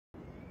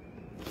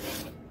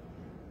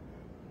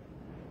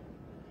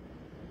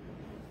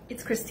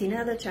It's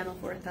Christina, the channel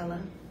for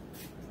Athella.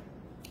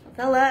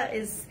 Athella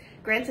has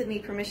granted me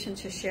permission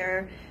to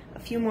share a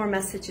few more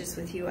messages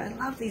with you. I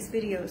love these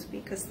videos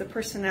because the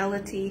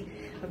personality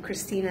of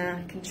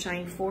Christina can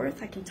shine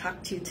forth. I can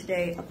talk to you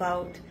today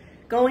about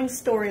going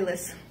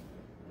storyless.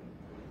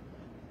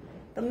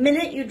 The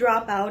minute you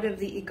drop out of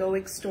the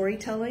egoic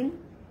storytelling,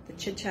 the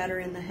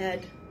chit-chatter in the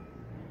head,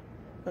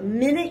 the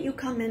minute you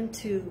come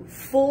into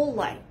full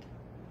light,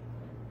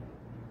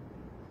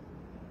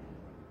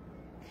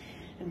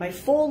 and by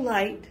full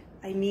light,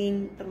 I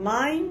mean the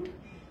mind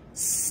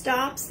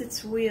stops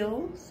its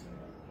wheels.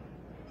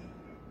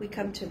 We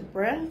come to the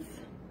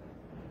breath.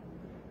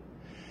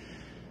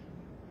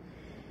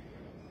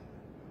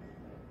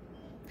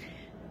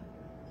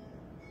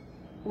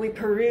 We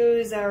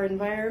peruse our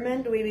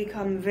environment. We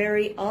become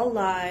very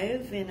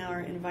alive in our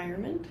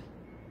environment.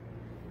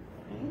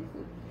 Okay.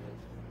 You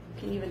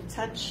can even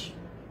touch.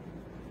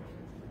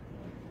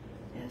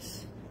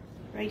 Yes,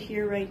 right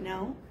here, right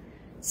now.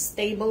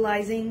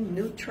 Stabilizing,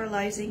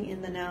 neutralizing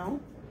in the now.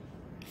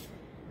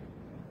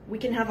 We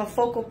can have a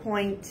focal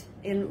point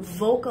in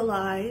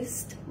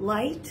vocalized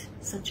light,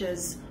 such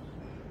as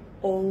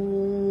Om.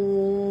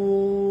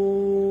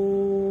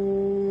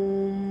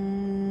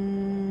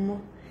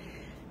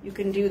 You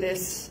can do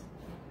this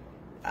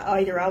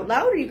either out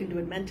loud or you can do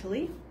it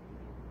mentally.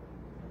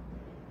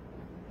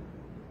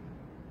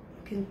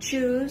 You can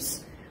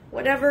choose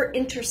whatever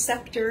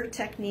interceptor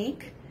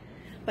technique,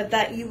 but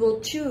that you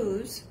will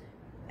choose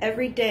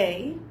every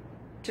day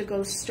to go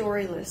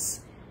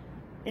storyless.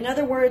 In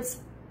other words,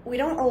 we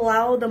don't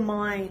allow the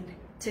mind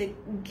to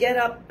get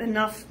up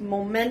enough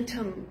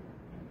momentum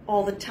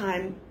all the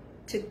time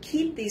to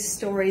keep these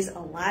stories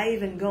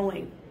alive and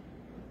going.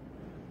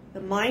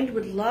 The mind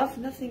would love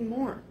nothing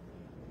more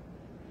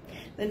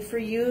than for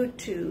you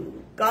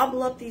to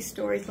gobble up these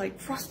stories like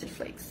frosted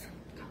flakes.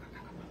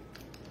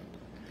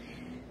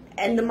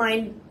 And the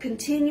mind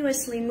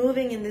continuously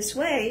moving in this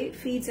way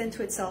feeds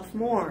into itself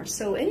more.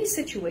 So any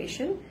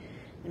situation,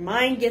 the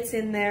mind gets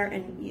in there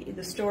and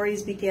the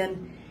stories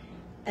begin.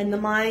 And the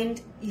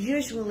mind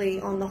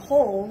usually, on the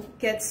whole,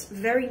 gets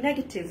very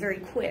negative very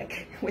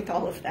quick with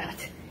all of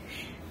that.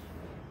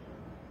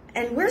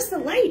 And where's the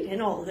light in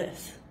all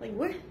this? Like,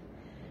 what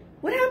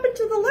happened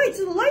to the lights?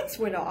 The lights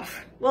went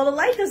off. Well, the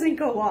light doesn't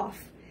go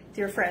off,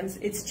 dear friends.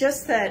 It's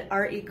just that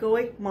our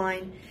egoic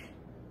mind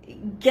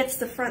gets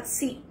the front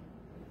seat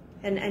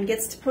and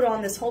gets to put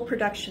on this whole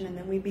production, and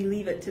then we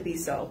believe it to be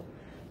so.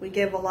 We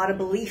give a lot of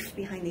belief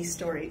behind these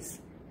stories.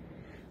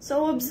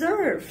 So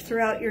observe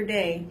throughout your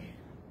day.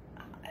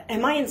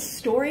 Am I in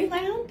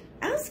storyland?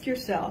 Ask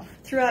yourself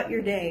throughout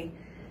your day,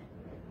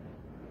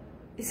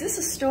 is this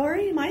a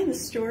story? Am I in the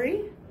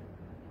story?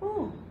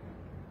 Oh.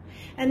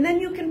 And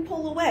then you can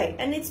pull away.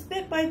 And it's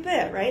bit by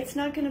bit, right? It's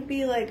not going to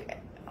be like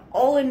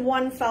all in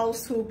one foul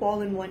swoop,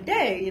 all in one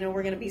day. You know,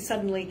 we're going to be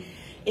suddenly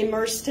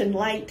immersed in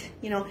light.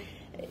 You know,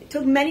 it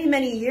took many,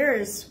 many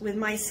years with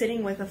my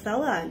sitting with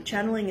Athella and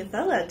channeling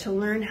Athella to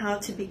learn how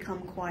to become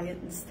quiet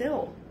and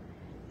still.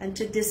 And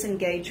to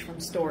disengage from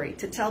story,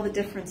 to tell the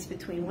difference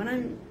between when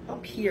I'm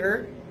up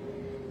here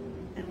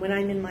and when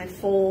I'm in my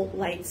full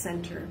light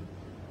center.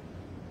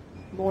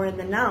 More in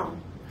the now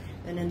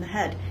than in the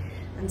head.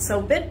 And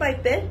so bit by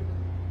bit,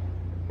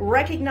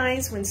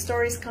 recognize when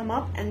stories come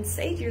up and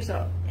say to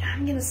yourself,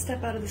 I'm going to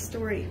step out of the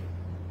story.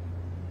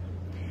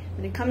 I'm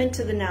going to come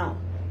into the now.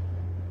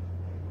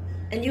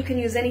 And you can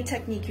use any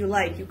technique you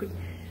like. You could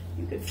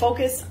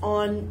focus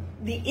on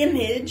the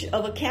image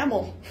of a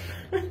camel.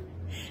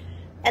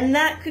 And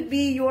that could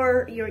be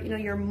your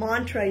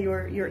mantra,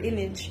 your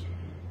image.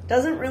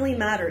 Doesn't really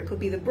matter. It could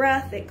be the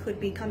breath. It could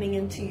be coming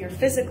into your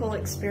physical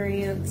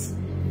experience.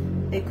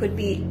 It could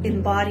be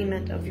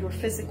embodiment of your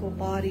physical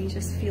body,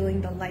 just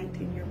feeling the light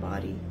in your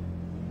body.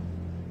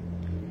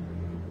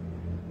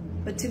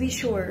 But to be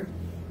sure,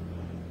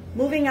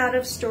 moving out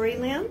of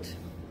storyland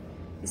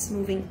is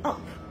moving up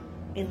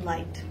in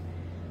light.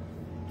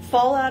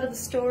 Fall out of the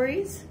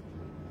stories,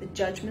 the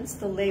judgments,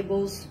 the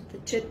labels, the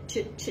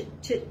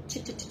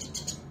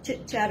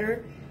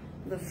chit-chatter,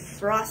 the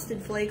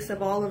frosted flakes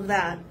of all of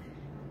that,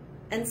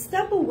 and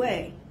step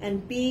away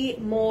and be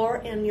more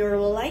in your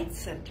light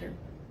center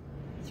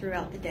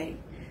throughout the day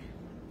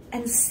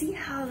and see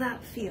how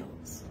that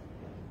feels.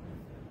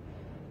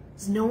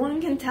 No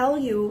one can tell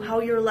you how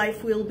your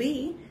life will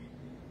be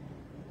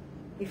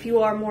if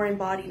you are more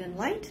embodied in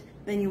light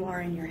than you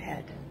are in your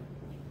head.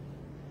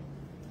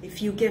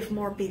 If you give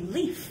more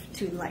belief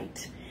to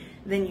light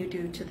than you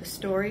do to the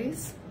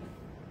stories,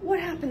 what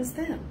happens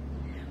then?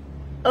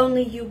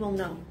 Only you will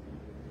know.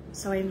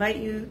 So I invite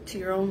you to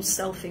your own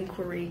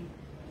self-inquiry,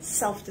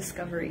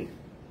 self-discovery.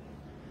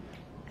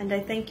 And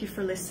I thank you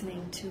for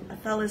listening to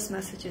Athella's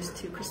messages,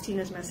 to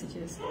Christina's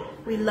messages.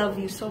 We love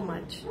you so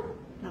much.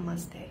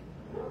 Namaste.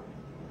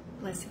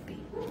 Blessed be.